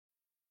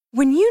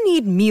When you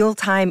need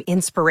mealtime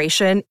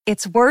inspiration,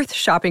 it's worth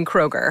shopping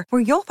Kroger,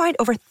 where you'll find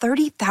over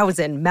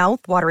 30,000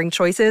 mouth-watering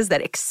choices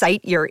that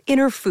excite your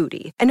inner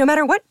foodie. And no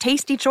matter what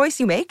tasty choice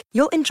you make,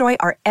 you'll enjoy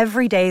our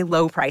everyday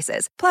low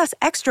prices, plus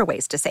extra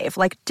ways to save,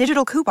 like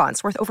digital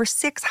coupons worth over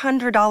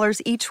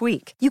 $600 each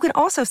week. You can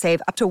also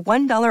save up to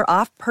 $1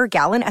 off per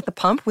gallon at the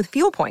pump with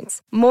fuel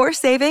points. More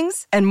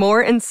savings and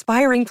more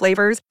inspiring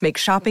flavors make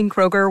shopping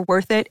Kroger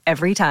worth it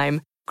every time.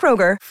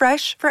 Kroger,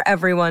 fresh for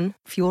everyone.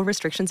 Fuel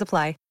restrictions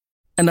apply.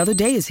 Another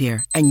day is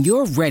here, and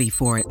you're ready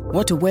for it.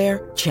 What to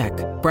wear? Check.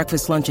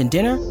 Breakfast, lunch, and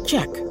dinner?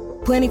 Check.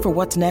 Planning for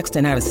what's next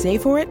and how to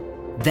save for it?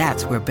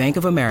 That's where Bank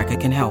of America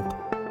can help.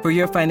 For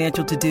your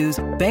financial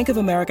to-dos, Bank of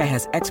America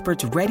has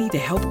experts ready to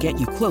help get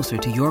you closer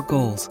to your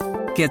goals.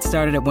 Get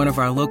started at one of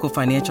our local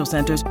financial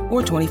centers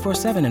or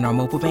 24/7 in our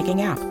mobile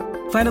banking app.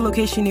 Find a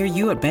location near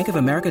you at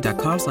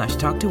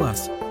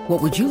bankofamerica.com/talktous. What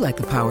would you like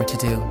the power to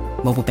do?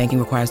 Mobile banking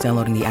requires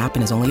downloading the app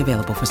and is only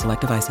available for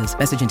select devices.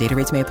 Message and data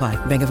rates may apply.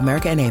 Bank of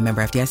America N.A.,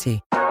 member FDIC.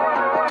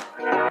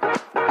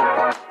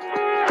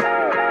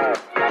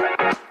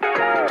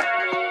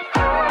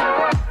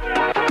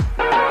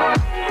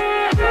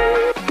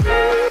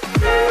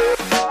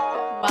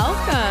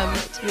 Welcome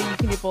to the You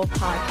Can Do Both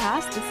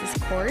podcast. This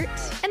is Court.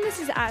 And this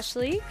is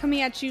Ashley,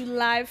 coming at you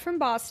live from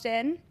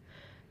Boston.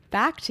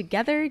 Back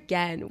together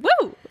again.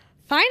 Woo!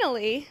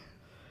 Finally.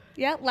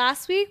 Yeah,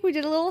 last week we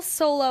did a little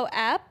solo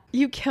ep.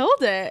 You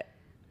killed it.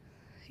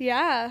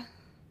 Yeah.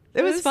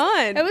 It was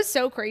fun. It was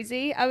so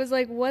crazy. I was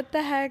like, what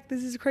the heck?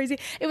 This is crazy.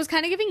 It was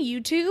kind of giving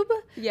YouTube.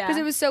 Yeah. Because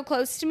it was so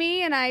close to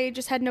me and I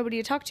just had nobody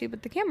to talk to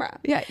but the camera.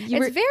 Yeah.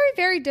 It's very,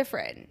 very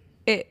different.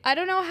 I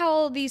don't know how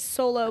all these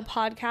solo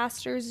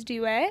podcasters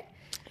do it.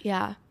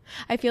 Yeah.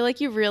 I feel like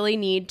you really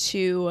need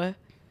to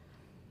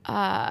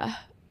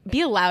be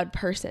a loud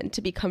person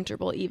to be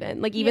comfortable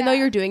even. Like, even though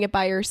you're doing it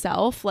by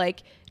yourself,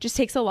 like, it just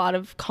takes a lot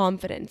of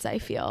confidence, I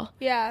feel.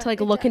 Yeah. To,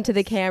 like, look into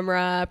the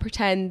camera,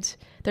 pretend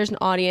there's an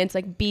audience,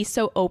 like, be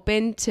so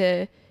open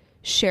to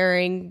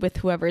sharing with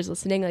whoever's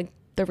listening, like,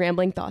 the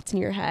rambling thoughts in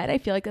your head. I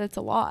feel like that's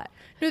a lot.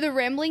 No, the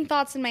rambling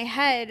thoughts in my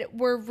head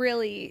were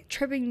really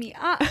tripping me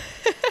up.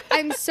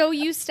 I'm so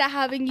used to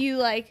having you,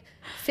 like,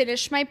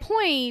 finish my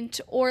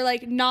point or,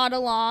 like, nod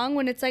along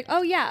when it's like,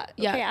 oh, yeah,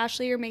 okay,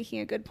 Ashley, you're making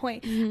a good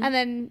point. Mm-hmm. And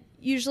then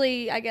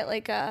usually I get,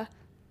 like,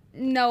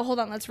 no, hold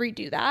on, let's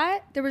redo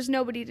that. There was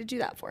nobody to do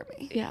that for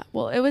me. Yeah,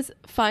 well, it was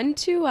fun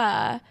to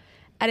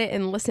edit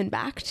and listen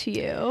back to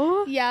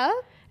you. Yeah.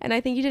 And I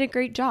think you did a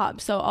great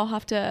job. So we'll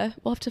have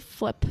to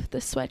flip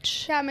the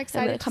switch. Yeah, I'm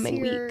excited in the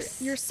coming to see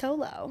weeks. your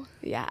solo.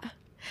 Yeah.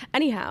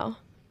 Anyhow,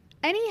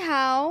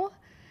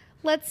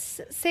 let's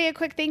say a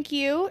quick thank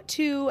you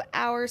to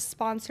our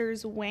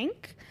sponsors,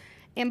 Wink.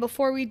 And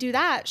before we do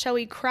that, shall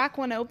we crack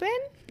one open?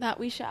 That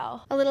we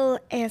shall. A little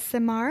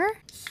ASMR.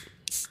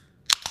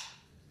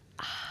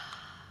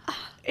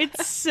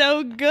 It's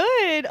so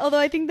good. Although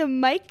I think the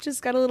mic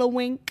just got a little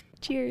wink.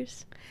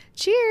 Cheers.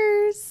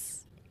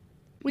 Cheers.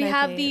 We My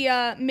have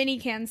fave. the mini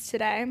cans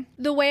today.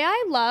 The way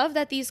I love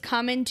that these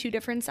come in 2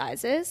 different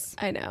sizes.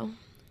 I know.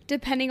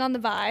 Depending on the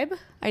vibe.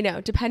 I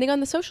know. Depending on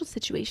the social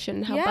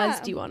situation, how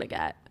buzzed do you want to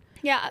get?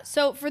 Yeah,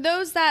 so for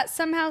those that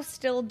somehow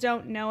still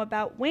don't know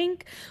about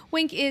Wink,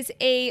 Wink is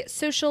a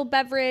social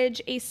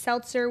beverage, a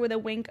seltzer with a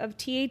wink of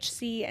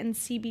THC and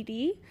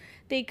CBD.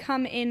 They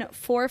come in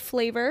 4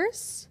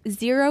 flavors.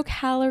 0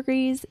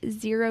 calories,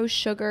 0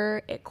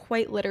 sugar. It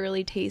quite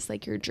literally tastes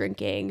like you're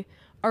drinking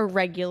a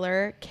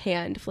regular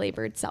canned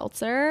flavored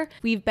seltzer.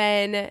 We've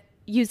been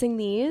using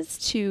these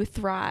to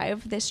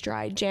thrive this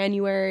dry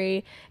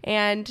January.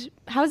 And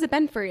how's it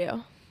been for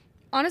you?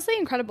 Honestly,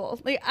 incredible.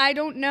 Like, I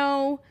don't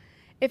know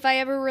if I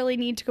ever really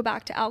need to go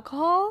back to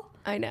alcohol.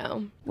 I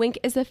know. Wink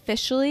is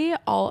officially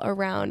all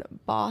around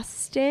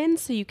Boston,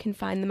 so you can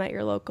find them at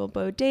your local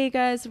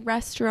bodegas,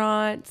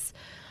 restaurants,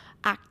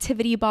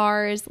 activity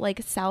bars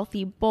like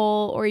Southie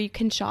Bowl, or you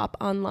can shop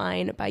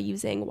online by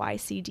using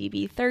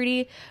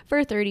YCDB30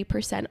 for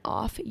 30%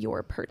 off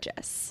your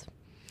purchase.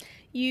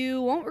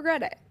 You won't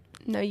regret it.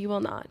 No, you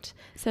will not.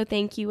 So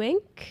thank you,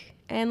 Wink,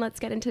 and let's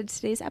get into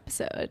today's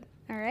episode.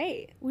 All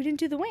right. We didn't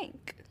do the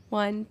wink.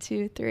 1,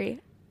 2, 3.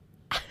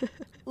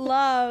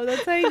 Love.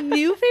 That's my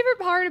new favorite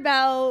part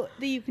about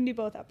the You Can Do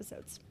Both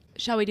episodes.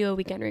 Shall we do a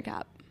weekend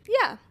recap?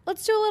 Yeah.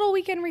 Let's do a little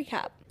weekend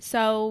recap.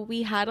 So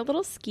we had a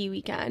little ski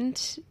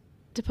weekend.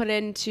 To put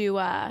into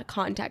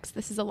context,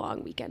 this is a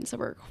long weekend, so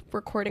we're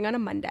recording on a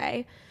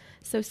Monday.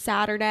 So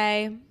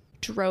Saturday,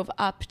 drove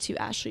up to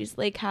Ashley's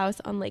lake house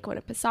on Lake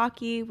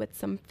Winnipesaukee with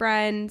some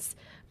friends,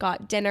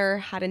 got dinner,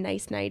 had a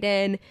nice night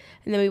in,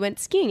 and then we went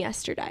skiing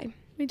yesterday.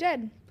 We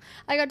did.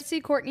 I got to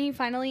see Courtney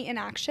finally in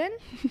action.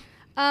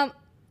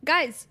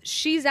 Guys,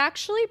 she's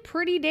actually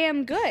pretty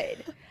damn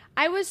good.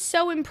 I was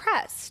so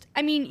impressed.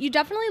 I mean, you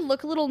definitely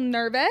look a little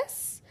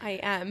nervous I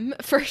am,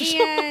 for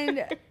sure.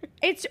 And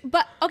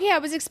I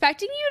was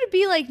expecting you to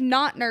be like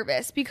not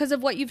nervous because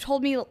of what you've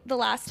told me the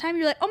last time.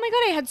 You're like, oh my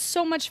God, I had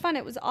so much fun.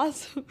 It was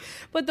awesome.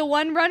 But the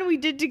one run we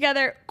did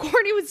together,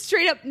 Courtney was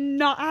straight up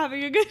not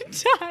having a good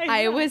time.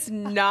 I was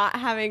not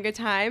having a good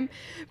time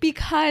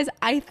because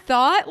I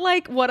thought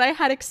like what I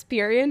had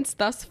experienced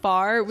thus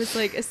far was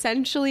like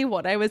essentially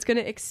what I was going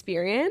to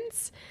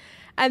experience.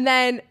 And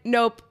then,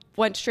 nope,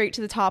 went straight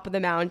to the top of the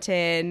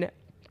mountain.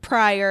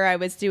 Prior, I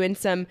was doing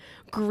some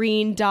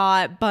green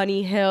dot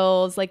bunny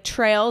hills, like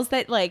trails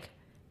that like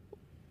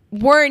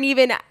weren't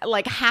even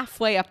like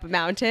halfway up a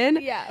mountain.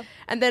 Yeah.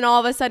 And then all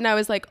of a sudden I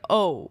was like,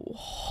 oh,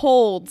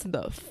 hold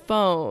the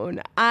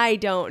phone. I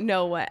don't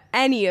know what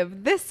any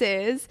of this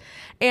is.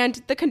 And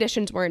the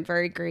conditions weren't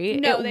very great.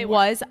 No, it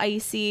was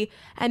icy.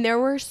 And there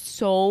were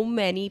so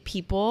many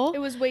people. It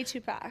was way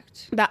too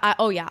packed. That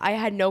I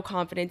had no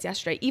confidence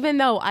yesterday, even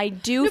though I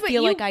do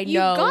feel like I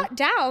know. You got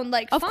down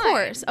like of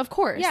fine. Of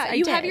course. Yeah,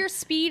 you have your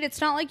speed.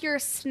 It's not like you're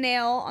a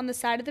snail on the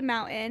side of the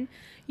mountain.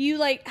 You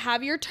like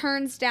have your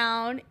turns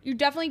down. You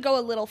definitely go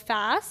a little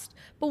fast,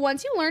 but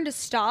once you learn to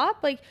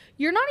stop, like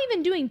you're not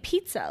even doing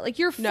pizza. Like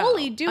you're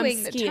fully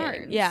doing the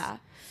turns. Yeah.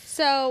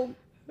 So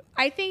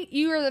I think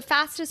you are the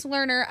fastest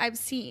learner I've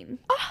seen.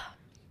 Oh,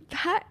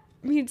 that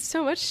means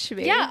so much to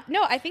me. Yeah.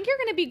 No, I think you're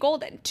going to be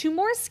golden. 2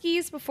 more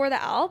skis before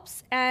the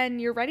Alps and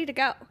you're ready to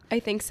go. I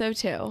think so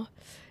too.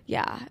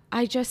 Yeah.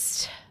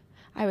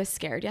 I was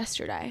scared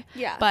yesterday.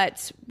 Yeah.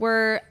 But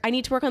I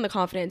need to work on the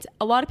confidence.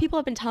 A lot of people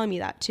have been telling me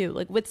that too,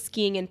 like with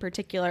skiing in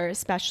particular,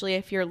 especially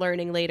if you're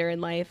learning later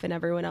in life and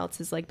everyone else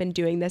has like been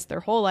doing this their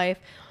whole life.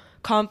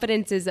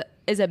 Confidence is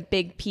a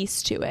big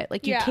piece to it.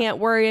 Like you can't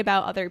worry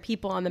about other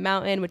people on the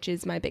mountain, which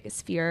is my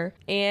biggest fear.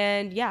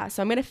 And yeah,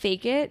 so I'm going to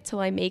fake it till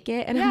I make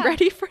it and I'm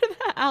ready for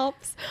the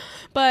Alps.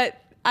 But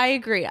I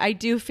agree. I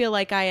do feel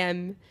like I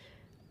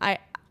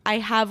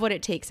have what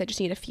it takes. I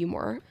just need a few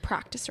more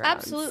practice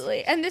rounds.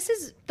 Absolutely. And this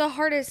is the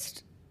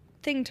hardest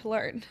thing to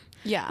learn.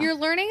 Yeah. You're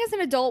learning as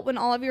an adult when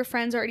all of your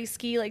friends already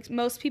ski. Like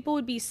most people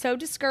would be so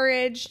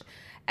discouraged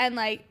and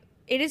like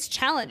it is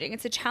challenging.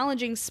 It's a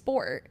challenging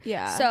sport.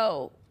 Yeah.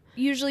 So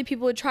usually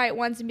people would try it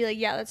once and be like,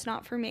 yeah, that's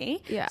not for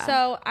me. Yeah.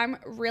 So I'm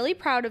really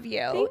proud of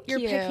you. You're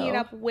picking it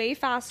up way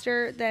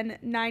faster than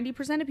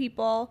 90% of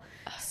people.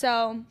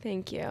 So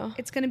thank you.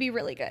 It's going to be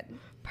really good.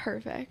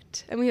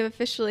 Perfect. And we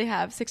officially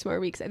have 6 more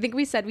weeks. I think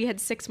we said we had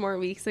 6 more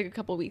weeks like a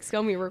couple weeks ago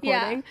when we were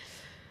recording. Yeah.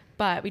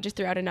 But we just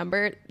threw out a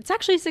number. It's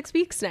actually 6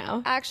 weeks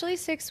now. Actually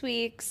 6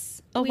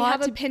 weeks. We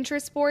have a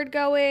Pinterest board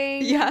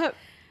going. Yep.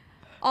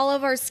 All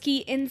of our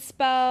ski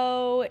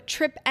inspo,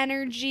 trip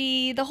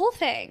energy, the whole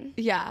thing.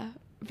 Yeah.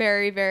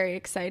 Very, very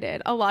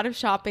excited. A lot of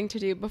shopping to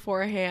do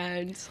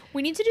beforehand.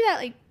 We need to do that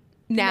like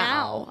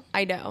now.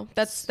 I know.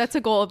 That's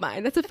a goal of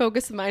mine. That's a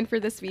focus of mine for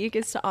this week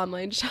is to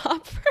online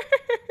shop for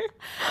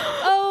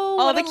all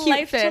what the cute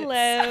life fits. To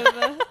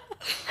live.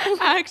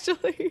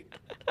 Actually.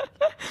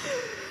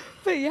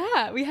 But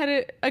yeah, we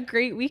had a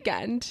great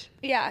weekend.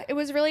 Yeah, it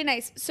was really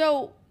nice.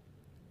 So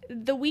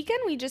the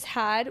weekend we just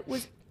had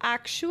was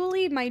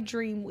actually my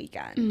dream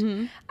weekend.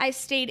 Mm-hmm. I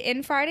stayed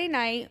in Friday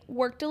night,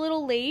 worked a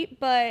little late,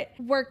 but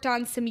worked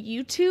on some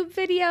YouTube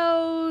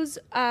videos.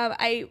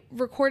 I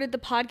recorded the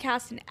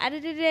podcast and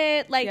edited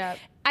it.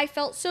 I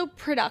felt so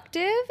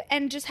productive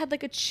and just had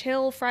like a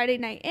chill Friday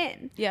night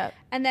in. Yeah.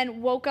 And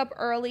then woke up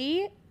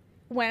early,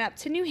 went up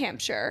to New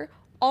Hampshire.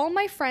 All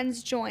my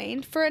friends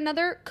joined for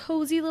another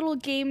cozy little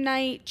game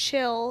night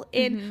chill.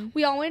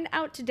 We all went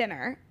out to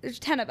dinner. There's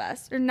 10 of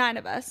us or 9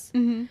 of us.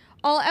 Mm-hmm.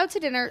 All out to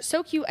dinner.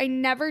 So cute. I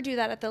never do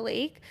that at the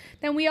lake.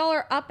 Then we all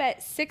are up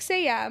at 6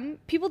 a.m.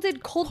 People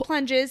did cold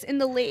plunges in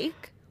the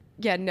lake.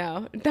 Yeah,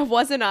 no, that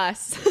wasn't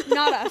us.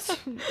 Not us.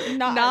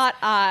 Not us.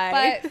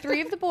 I. But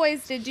 3 of the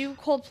boys did do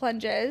cold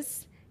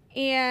plunges.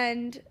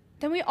 And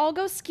then we all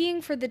go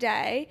skiing for the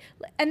day.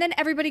 And then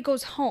everybody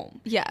goes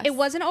home. Yes. It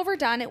wasn't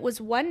overdone. It was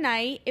one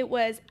night. It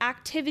was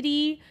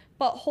activity,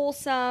 but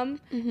wholesome.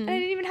 Mm-hmm. And I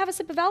didn't even have a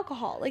sip of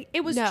alcohol. Like,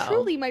 it was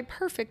truly my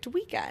perfect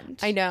weekend.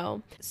 I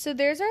know. So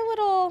there's our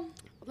little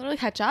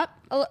catch up.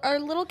 Our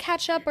little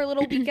catch up, our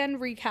little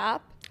weekend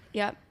recap.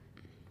 Yep.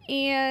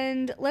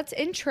 And let's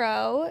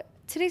intro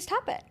today's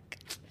topic.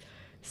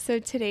 So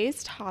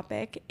today's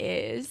topic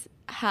is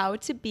how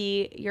to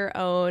be your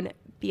own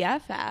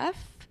BFF.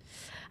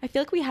 I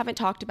feel like we haven't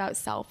talked about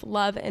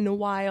self-love in a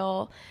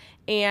while.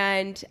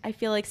 And I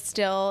feel like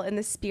still in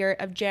the spirit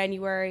of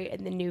January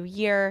and the new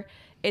year,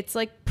 it's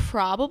like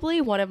probably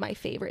one of my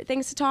favorite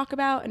things to talk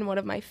about and one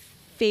of my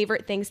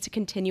favorite things to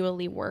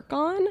continually work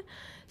on.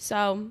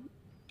 So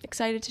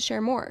excited to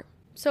share more.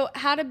 So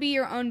how to be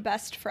your own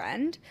best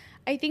friend.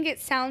 I think it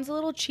sounds a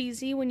little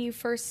cheesy when you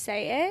first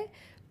say it,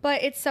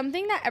 but it's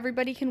something that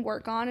everybody can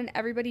work on and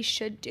everybody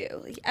should do.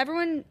 Like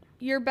everyone,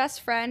 your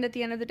best friend at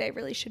the end of the day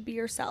really should be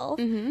yourself.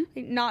 Mm-hmm.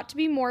 Like, not to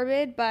be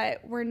morbid,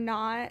 but we're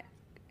not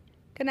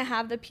gonna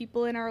have the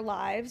people in our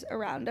lives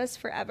around us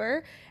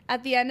forever.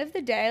 At the end of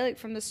the day, like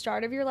from the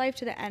start of your life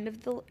to the end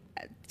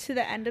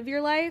of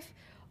your life,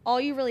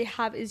 all you really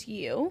have is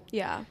you.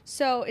 Yeah.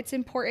 So it's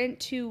important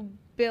to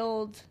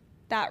build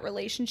that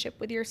relationship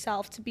with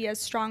yourself to be as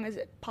strong as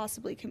it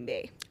possibly can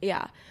be.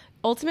 Yeah.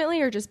 Ultimately,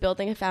 you're just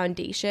building a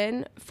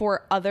foundation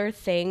for other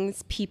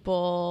things,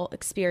 people,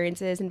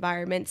 experiences,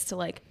 environments to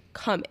like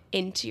come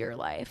into your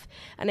life.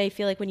 And I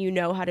feel like when you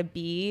know how to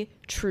be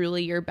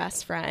truly your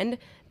best friend,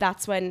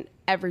 that's when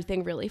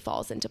everything really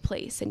falls into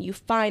place and you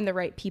find the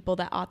right people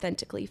that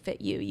authentically fit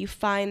you. You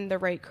find the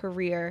right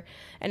career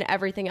and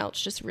everything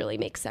else just really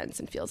makes sense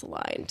and feels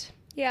aligned.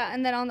 Yeah,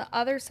 and then on the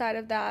other side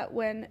of that,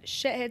 when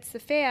shit hits the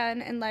fan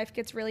and life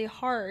gets really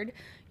hard,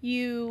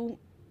 you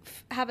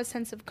have a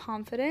sense of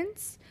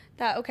confidence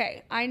that,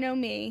 okay, I know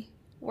me,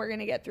 we're going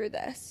to get through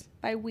this.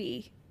 By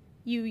we,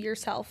 you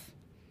yourself.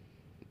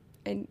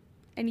 And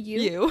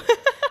you.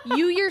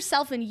 You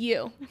yourself and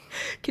you.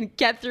 Can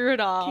get through it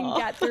all. Can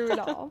get through it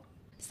all.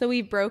 So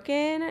we've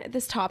broken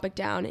this topic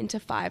down into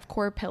 5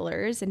 core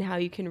pillars and how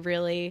you can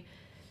really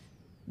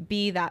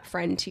be that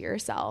friend to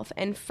yourself.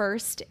 And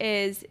first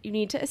is you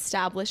need to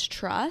establish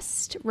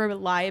trust,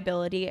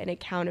 reliability, and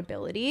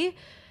accountability,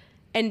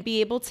 and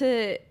be able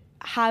to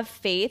have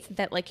faith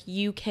that like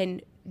you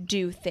can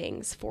do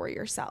things for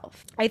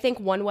yourself. I think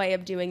one way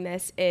of doing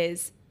this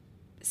is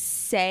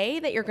say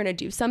that you're going to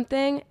do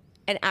something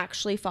and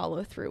actually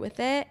follow through with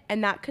it.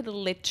 And that could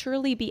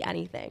literally be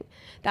anything.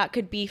 That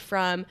could be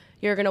from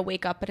you're going to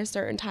wake up at a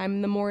certain time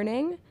in the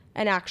morning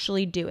and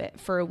actually do it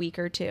for a week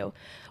or 2.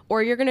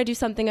 Or you're going to do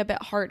something a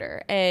bit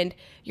harder and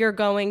you're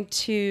going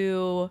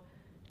to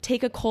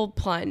take a cold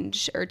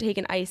plunge or take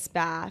an ice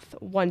bath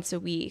once a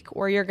week,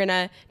 or you're going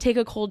to take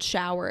a cold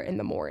shower in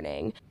the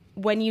morning.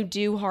 When you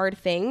do hard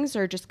things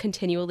or just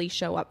continually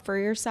show up for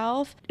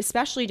yourself,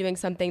 especially doing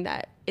something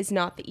that is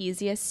not the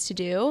easiest to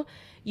do,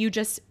 you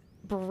just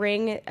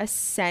bring a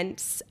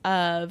sense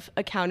of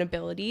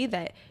accountability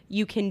that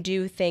you can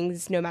do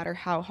things no matter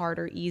how hard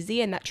or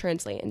easy, and that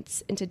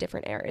translates into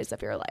different areas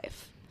of your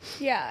life.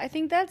 Yeah, I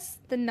think that's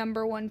the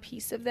number one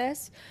piece of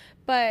this.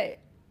 But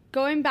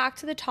going back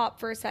to the top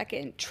for a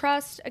second,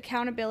 trust,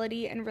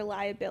 accountability, and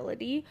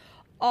reliability,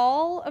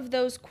 all of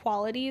those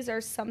qualities are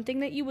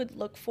something that you would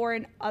look for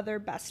in other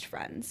best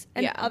friends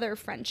and other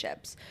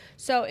friendships.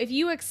 So if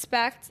you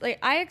expect, like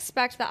I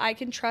expect that I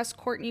can trust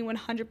Courtney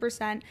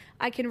 100%,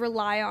 I can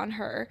rely on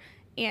her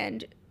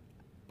and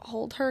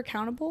hold her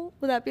accountable.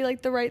 Would that be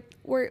like the right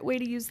way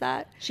to use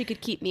that? She could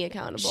keep me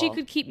accountable. She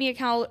could keep me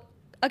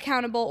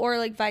accountable, or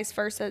like vice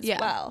versa as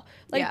well.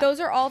 Like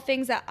those are all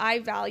things that I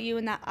value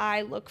and that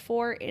I look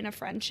for in a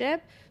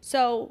friendship.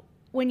 So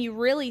when you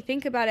really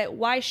think about it,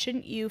 why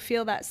shouldn't you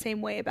feel that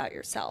same way about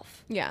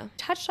yourself? Yeah.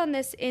 Touched on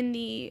this in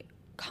the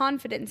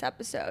confidence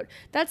episode.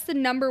 That's the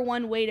number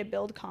one way to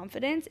build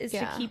confidence is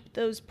to keep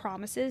those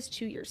promises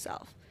to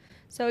yourself.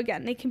 So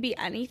again, they can be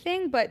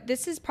anything, but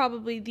this is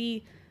probably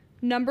the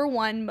number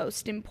one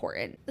most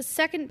important. The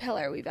second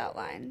pillar we've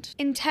outlined,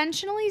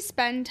 intentionally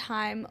spend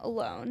time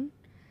alone.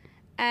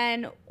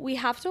 And we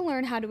have to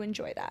learn how to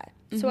enjoy that.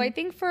 Mm-hmm. So I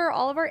think for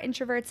all of our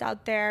introverts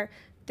out there,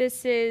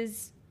 this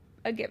is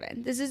a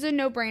given. This is a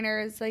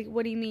no-brainer. It's like,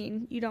 what do you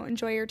mean you don't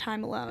enjoy your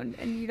time alone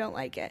and you don't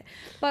like it?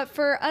 But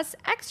for us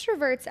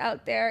extroverts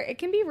out there, it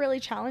can be really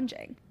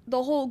challenging.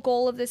 The whole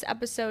goal of this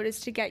episode is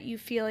to get you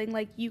feeling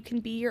like you can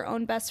be your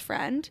own best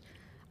friend.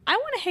 I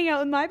want to hang out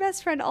with my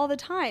best friend all the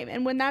time.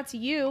 And when that's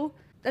you,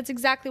 that's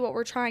exactly what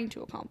we're trying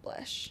to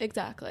accomplish.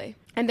 Exactly.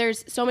 And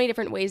there's so many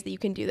different ways that you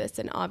can do this.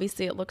 And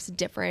obviously it looks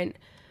different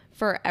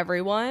for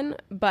everyone.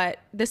 But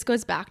this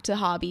goes back to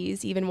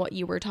hobbies, even what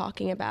you were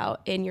talking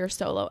about in your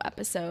solo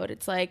episode.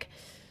 It's like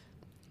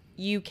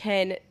you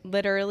can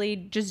literally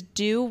just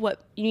do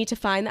what you need to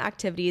find the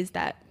activities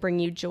that bring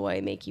you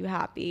joy, make you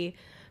happy,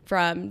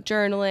 from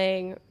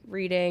journaling,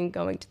 reading,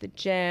 going to the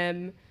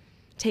gym,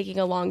 taking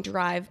a long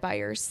drive by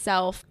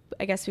yourself.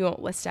 I guess we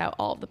won't list out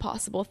all of the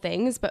possible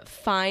things, but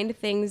find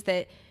things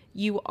that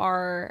you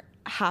are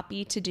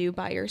happy to do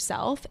by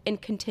yourself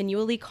and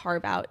continually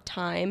carve out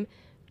time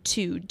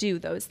to do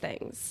those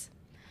things.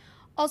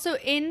 Also,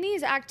 in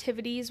these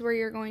activities where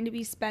you're going to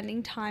be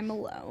spending time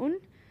alone,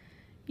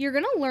 you're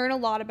going to learn a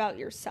lot about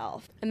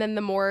yourself. And then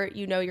the more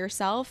you know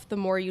yourself, the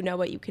more you know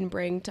what you can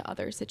bring to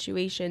other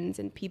situations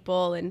and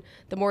people, and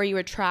the more you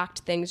attract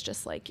things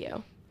just like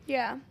you.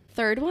 Yeah.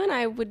 Third one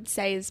I would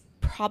say is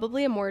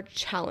probably a more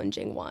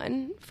challenging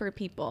one for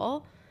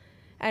people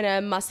and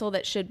a muscle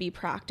that should be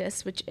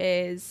practiced, which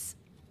is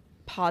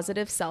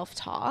positive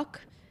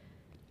self-talk.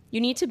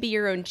 You need to be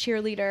your own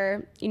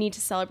cheerleader. You need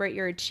to celebrate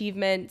your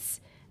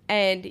achievements,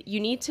 and you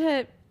need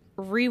to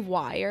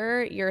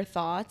rewire your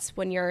thoughts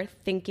when you're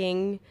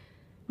thinking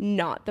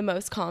not the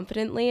most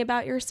confidently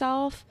about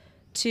yourself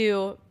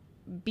to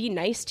be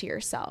nice to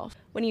yourself.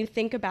 When you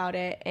think about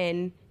it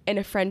in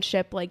a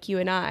friendship like you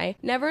and I,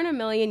 never in a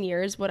million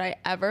years would I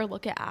ever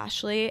look at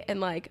Ashley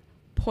and like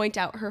point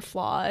out her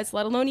flaws,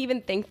 let alone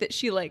even think that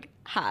she like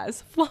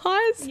has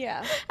flaws.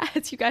 Yeah.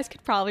 As you guys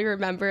could probably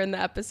remember in the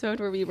episode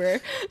where we were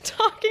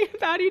talking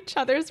about each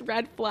other's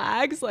red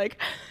flags, like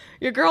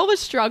your girl was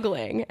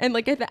struggling. And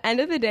like at the end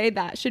of the day,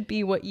 that should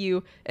be what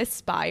you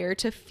aspire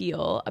to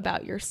feel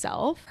about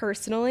yourself.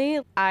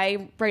 Personally,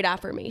 I write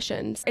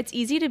affirmations. It's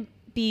easy to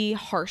be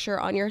harsher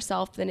on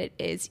yourself than it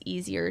is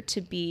easier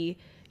to be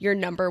your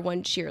number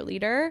one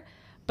cheerleader.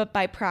 But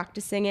by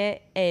practicing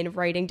it and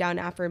writing down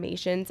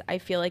affirmations, I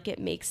feel like it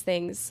makes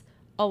things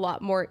a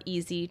lot more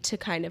easy to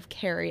kind of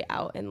carry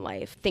out in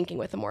life, thinking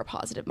with a more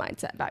positive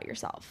mindset about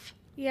yourself.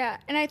 Yeah,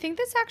 and I think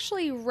this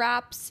actually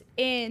wraps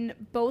in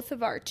both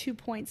of our 2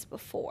 points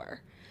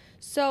before.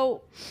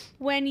 So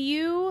when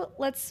you,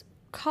 let's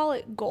call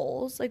it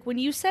goals, like when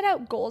you set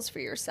out goals for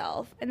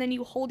yourself and then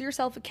you hold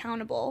yourself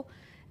accountable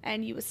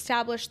and you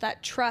establish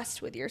that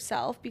trust with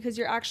yourself because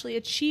you're actually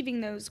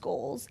achieving those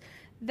goals,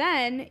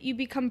 then you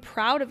become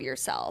proud of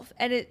yourself,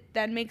 and it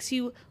then makes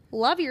you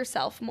love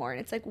yourself more.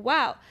 And it's like,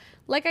 wow,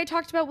 like I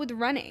talked about with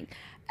running.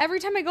 Every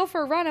time I go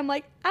for a run, I'm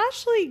like,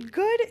 Ashley,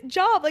 good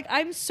job. Like,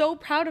 I'm so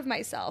proud of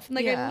myself. And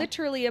like, I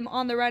literally am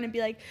on the run and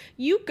be like,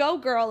 you go,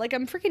 girl. Like,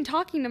 I'm freaking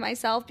talking to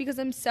myself because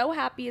I'm so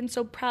happy and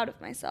so proud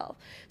of myself.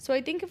 So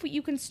I think if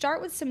you can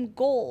start with some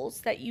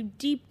goals that you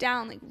deep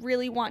down like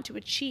really want to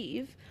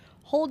achieve,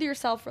 hold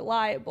yourself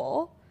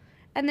reliable,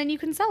 and then you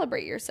can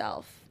celebrate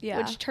yourself,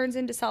 which turns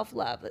into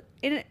self-love.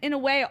 In a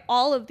way,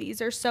 all of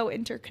these are so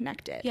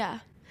interconnected. Yeah.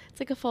 It's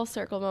like a full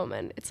circle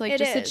moment. It's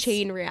like a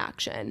chain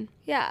reaction.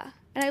 Yeah.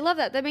 And I love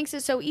that. That makes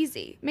it so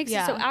easy. Makes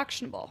it so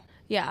actionable.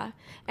 Yeah.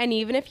 And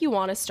even if you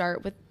want to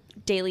start with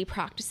daily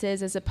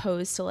practices as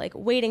opposed to like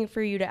waiting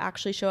for you to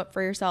actually show up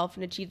for yourself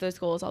and achieve those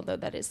goals, although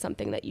that is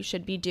something that you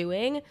should be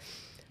doing,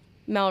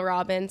 Mel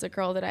Robbins, a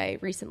girl that I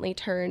recently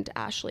turned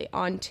Ashley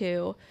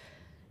onto,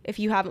 if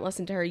you haven't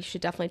listened to her, you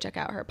should definitely check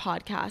out her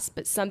podcast.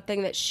 But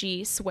something that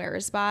she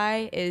swears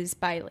by is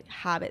by like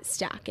habit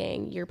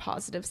stacking your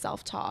positive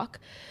self-talk.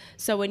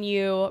 So when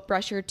you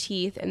brush your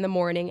teeth in the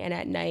morning and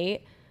at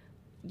night,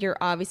 you're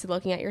obviously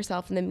looking at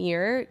yourself in the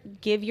mirror.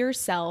 Give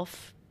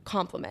yourself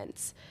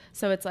compliments.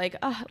 So it's like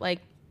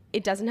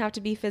it doesn't have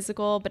to be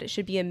physical, but it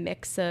should be a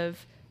mix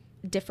of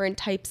different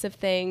types of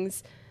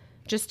things.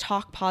 Just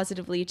talk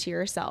positively to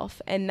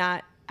yourself, and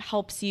that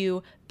helps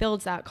you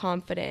build that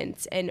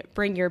confidence and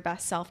bring your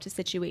best self to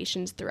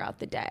situations throughout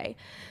the day.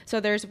 So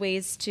there's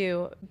ways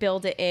to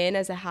build it in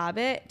as a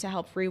habit to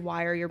help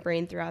rewire your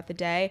brain throughout the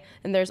day.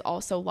 And there's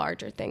also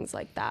larger things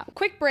like that.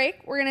 Quick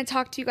break. We're going to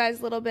talk to you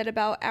guys a little bit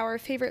about our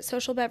favorite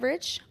social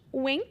beverage,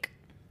 Winc,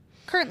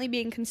 currently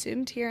being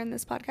consumed here in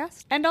this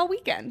podcast and all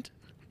weekend.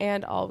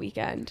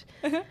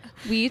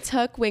 We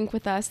took Winc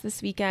with us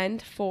this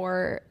weekend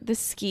for the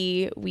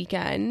ski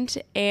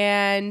weekend,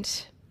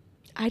 and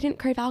I didn't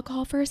crave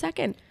alcohol for a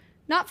second.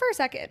 Not for a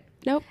second.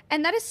 Nope.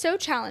 And that is so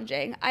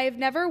challenging. I have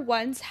never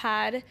once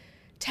had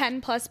 10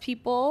 plus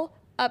people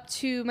up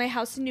to my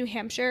house in New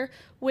Hampshire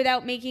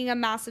without making a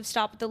massive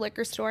stop at the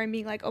liquor store and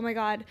being like, oh my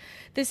God,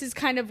 this is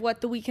kind of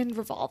what the weekend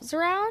revolves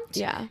around.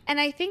 Yeah. And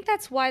I think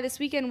that's why this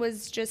weekend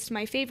was just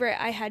my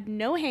favorite. I had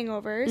no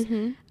hangovers.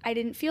 Mm-hmm. I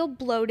didn't feel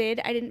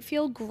bloated. I didn't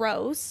feel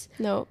gross.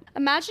 Nope.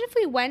 Imagine if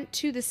we went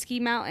to the ski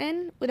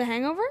mountain with a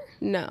hangover.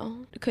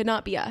 No, it could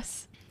not be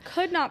us.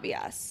 Could not be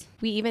us.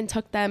 We even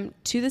took them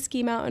to the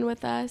ski mountain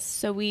with us.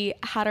 So we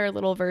had our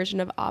little version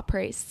of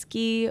après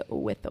ski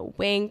with a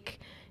Winc.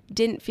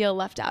 Didn't feel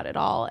left out at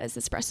all as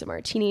espresso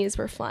martinis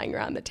were flying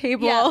around the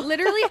table. Yeah,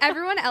 literally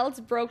everyone else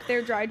broke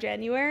their dry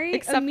January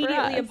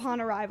immediately upon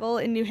arrival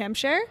in New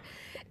Hampshire.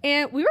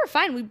 And we were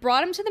fine. We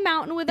brought him to the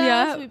mountain with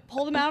us. We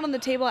pulled him out on the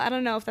table. I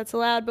don't know if that's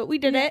allowed, but we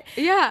did it.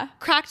 Yeah.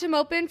 Cracked him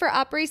open for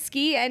après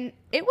ski, and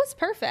it was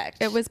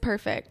perfect. It was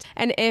perfect.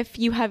 And if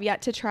you have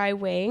yet to try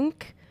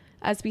Winc,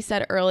 as we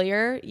said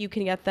earlier, you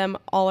can get them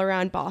all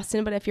around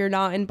Boston. But if you're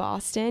not in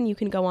Boston, you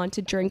can go on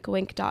to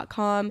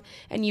drinkwinc.com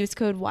and use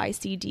code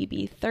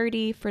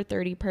YCDB30 for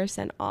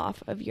 30%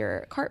 off of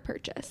your cart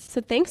purchase.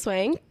 So thanks,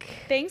 Winc.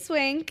 Thanks,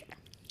 Winc.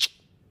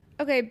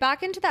 Okay,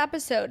 back into the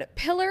episode.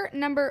 Pillar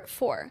number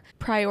 4.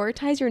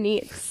 Prioritize your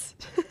needs.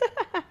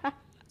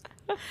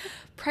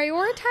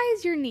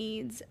 Prioritize your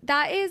needs.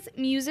 That is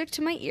music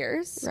to my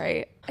ears.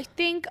 Right. I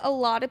think a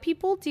lot of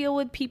people deal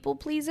with people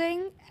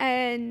pleasing,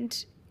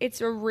 and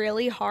it's a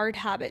really hard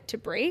habit to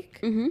break.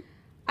 Mm-hmm.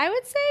 I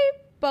would say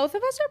both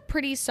of us are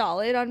pretty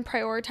solid on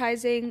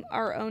prioritizing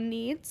our own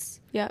needs.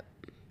 Yep.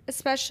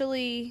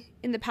 Especially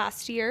in the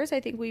past years.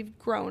 I think we've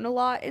grown a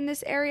lot in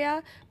this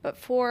area, but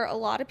for a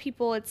lot of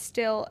people, it's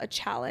still a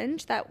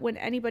challenge that when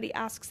anybody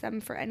asks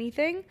them for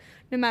anything,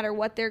 no matter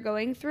what they're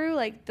going through,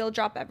 like they'll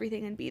drop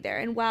everything and be there.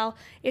 And while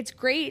it's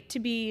great to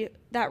be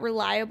that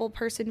reliable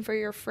person for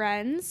your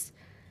friends,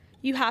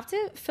 you have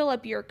to fill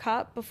up your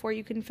cup before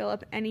you can fill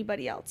up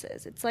anybody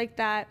else's. It's like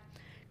that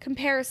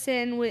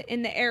comparison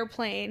in the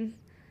airplane.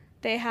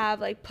 They have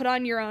like put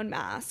on your own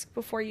mask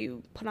before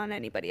you put on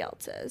anybody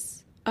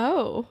else's.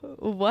 Oh,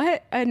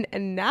 what an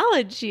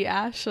analogy,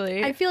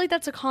 Ashley. I feel like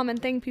that's a common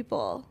thing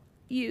people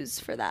use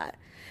for that.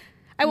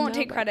 I won't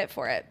take credit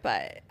for it,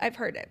 but I've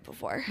heard it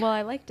before. Well,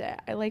 I liked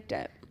it.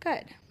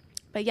 Good.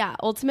 But yeah,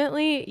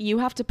 ultimately, you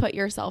have to put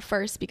yourself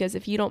first, because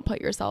if you don't put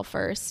yourself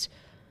first,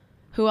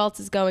 who else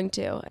is going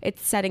to?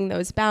 It's setting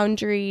those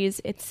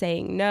boundaries, it's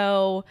saying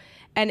no,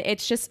 and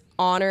it's just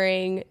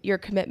honoring your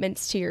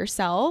commitments to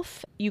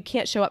yourself. You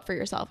can't show up for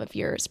yourself if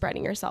you're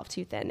spreading yourself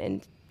too thin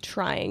and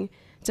trying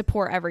to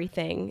pour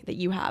everything that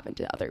you have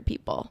into other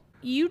people.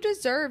 You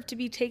deserve to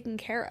be taken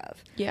care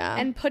of. Yeah.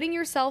 And putting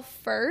yourself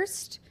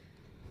first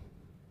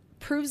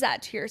proves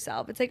that to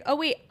yourself. It's like, oh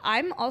wait,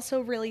 I'm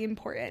also really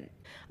important.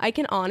 I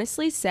can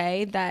honestly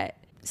say that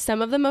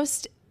some of the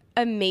most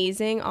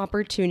amazing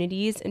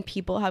opportunities and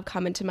people have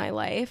come into my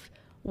life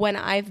when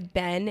I've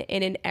been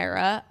in an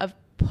era of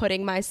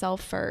putting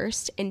myself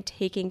first and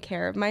taking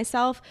care of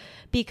myself,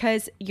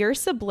 because you're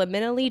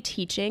subliminally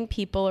teaching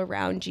people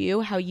around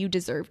you how you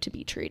deserve to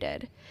be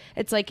treated.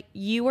 It's like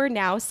you are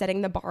now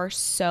setting the bar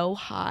so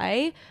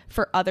high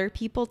for other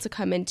people to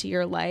come into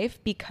your life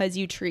because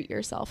you treat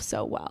yourself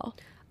so well.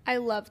 I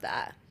love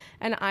that.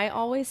 And I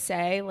always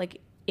say, like,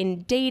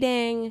 in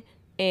dating,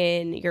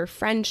 in your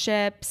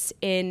friendships,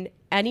 in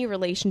any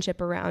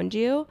relationship around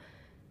you,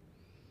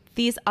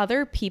 these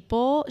other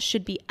people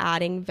should be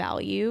adding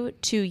value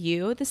to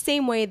you the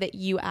same way that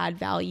you add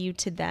value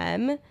to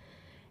them.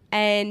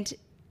 And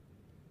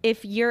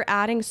if you're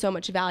adding so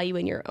much value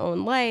in your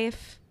own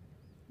life,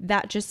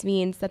 that just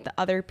means that the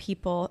other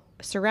people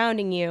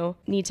surrounding you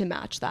need to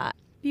match that.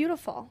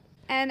 Beautiful.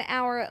 And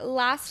our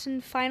last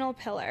and final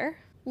pillar,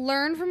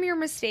 learn from your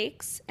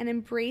mistakes and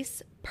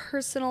embrace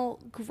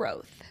personal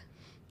growth.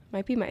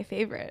 Might be my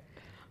favorite.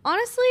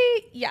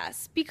 Honestly,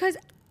 yes, because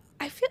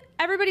I feel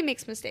everybody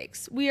makes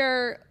mistakes. We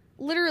are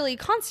literally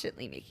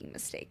constantly making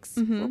mistakes.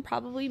 We're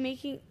probably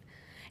making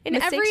in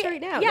mistakes right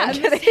now. Yeah,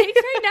 mistakes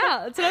right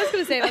now. That's what I was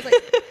going to say. And I was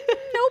like,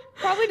 nope,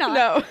 probably not.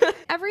 No.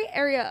 Every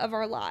area of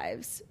our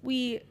lives,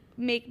 we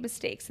make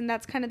mistakes, and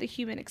that's kind of the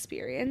human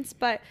experience.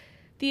 But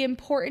the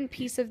important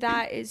piece of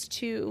that is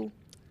to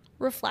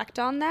reflect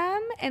on them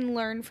and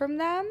learn from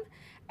them.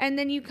 And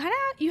then you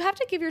have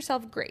to give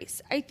yourself grace.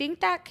 I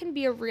think that can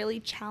be a really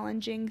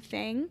challenging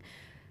thing.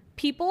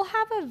 People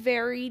have a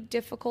very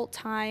difficult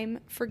time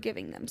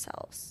forgiving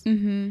themselves.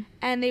 And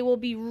they will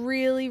be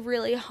really,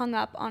 really hung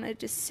up on a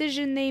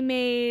decision they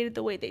made,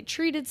 the way they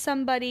treated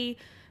somebody.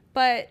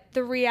 But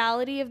the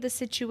reality of the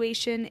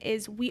situation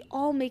is we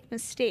all make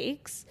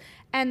mistakes.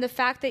 And the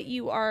fact that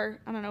you are,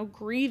 I don't know,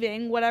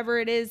 grieving whatever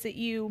it is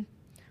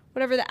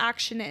whatever the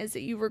action is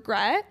that you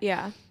regret.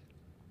 Yeah.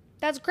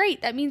 That's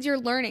great. That means you're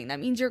learning. That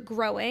means you're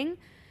growing.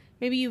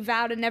 Maybe you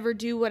vow to never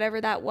do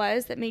whatever that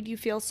was that made you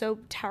feel so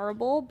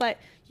terrible, but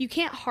you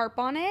can't harp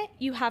on it.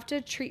 You have to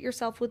treat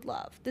yourself with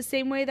love. The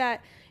same way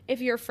that if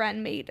your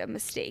friend made a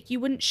mistake, you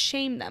wouldn't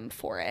shame them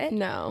for it.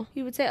 No.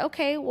 You would say,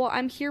 okay, well,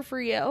 I'm here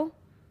for you.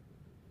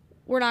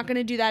 We're not going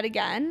to do that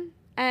again.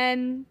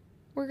 And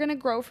we're going to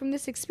grow from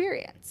this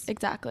experience.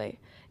 Exactly.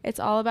 It's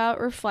all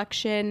about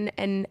reflection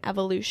and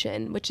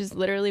evolution, which is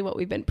literally what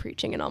we've been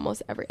preaching in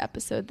almost every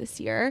episode this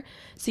year.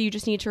 So you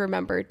just need to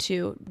remember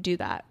to do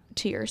that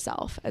to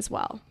yourself as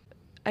well.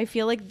 I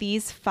feel like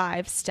these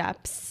 5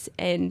 steps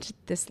and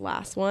this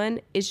last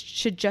one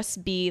should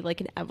just be like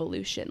an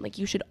evolution. Like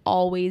you should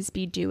always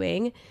be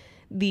doing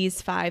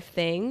these 5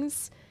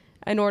 things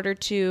in order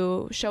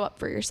to show up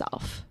for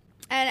yourself.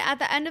 And at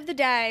the end of the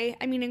day,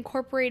 I mean,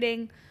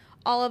 incorporating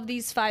all of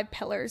these 5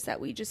 pillars that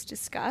we just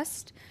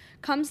discussed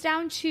comes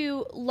down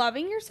to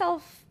loving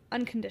yourself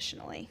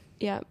unconditionally.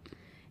 Yep.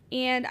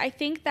 And I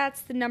think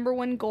that's the number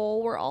one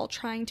goal we're all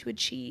trying to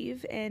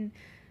achieve in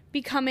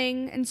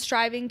becoming and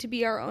striving to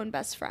be our own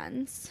best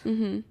friends.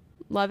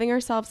 Loving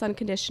ourselves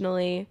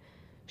unconditionally,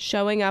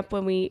 showing up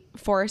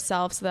for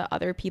ourselves so that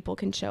other people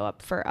can show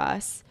up for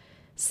us,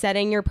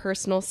 setting your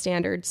personal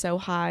standards so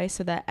high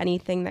so that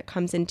anything that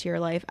comes into your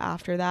life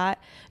after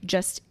that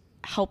just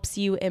helps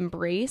you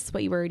embrace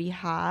what you already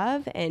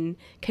have and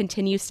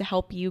continues to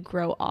help you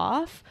grow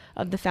off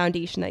of the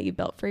foundation that you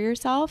built for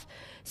yourself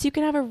so you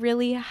can have a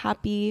really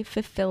happy,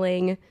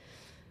 fulfilling,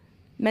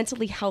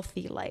 mentally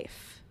healthy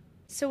life.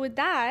 So with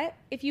that,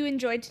 if you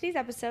enjoyed today's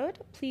episode,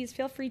 please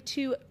feel free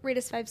to rate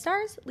us 5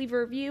 stars, leave a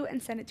review,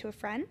 and send it to a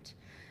friend.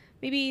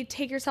 Maybe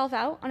take yourself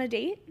out on a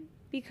date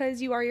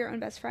because you are your own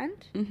best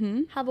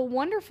friend. Have a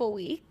wonderful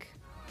week,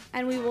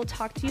 and we will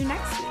talk to you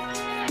next week.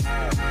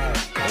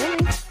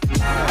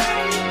 Bye.